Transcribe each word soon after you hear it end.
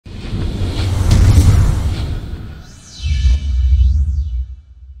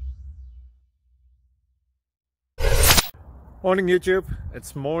Morning YouTube,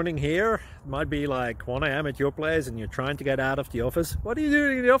 it's morning here. It might be like 1 a.m. at your place and you're trying to get out of the office. What are you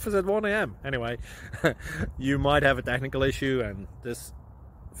doing in the office at 1 a.m.? Anyway, you might have a technical issue and this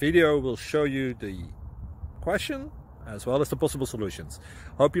video will show you the question as well as the possible solutions.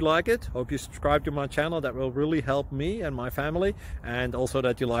 Hope you like it, hope you subscribe to my channel. That will really help me and my family, and also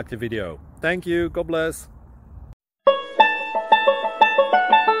that you like the video. Thank you, God bless.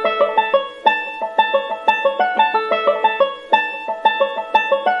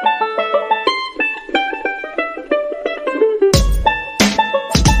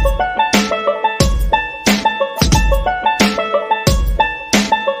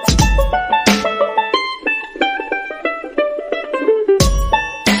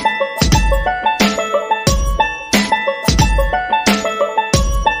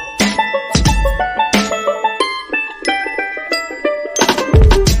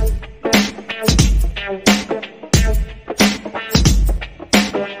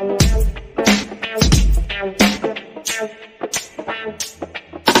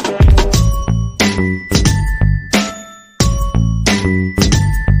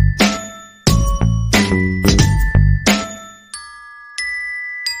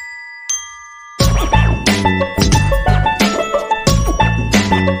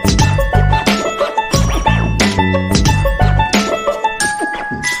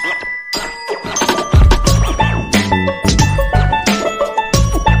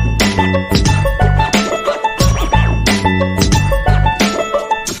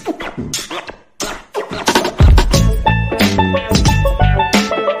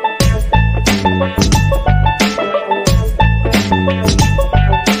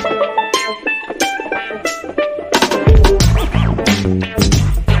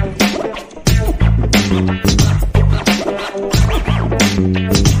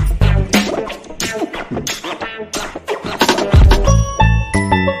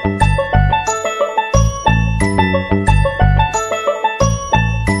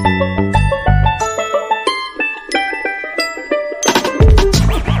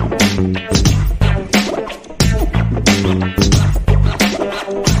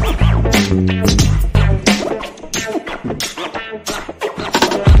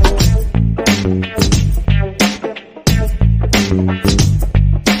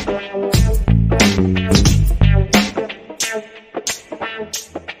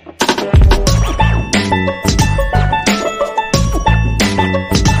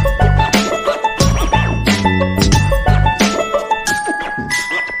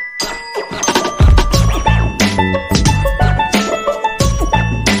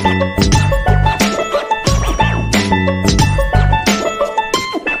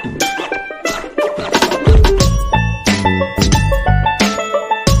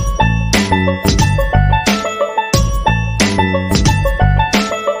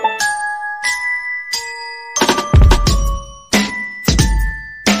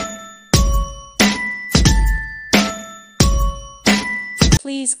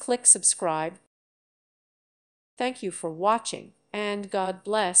 Please click subscribe. Thank you for watching, and God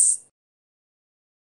bless.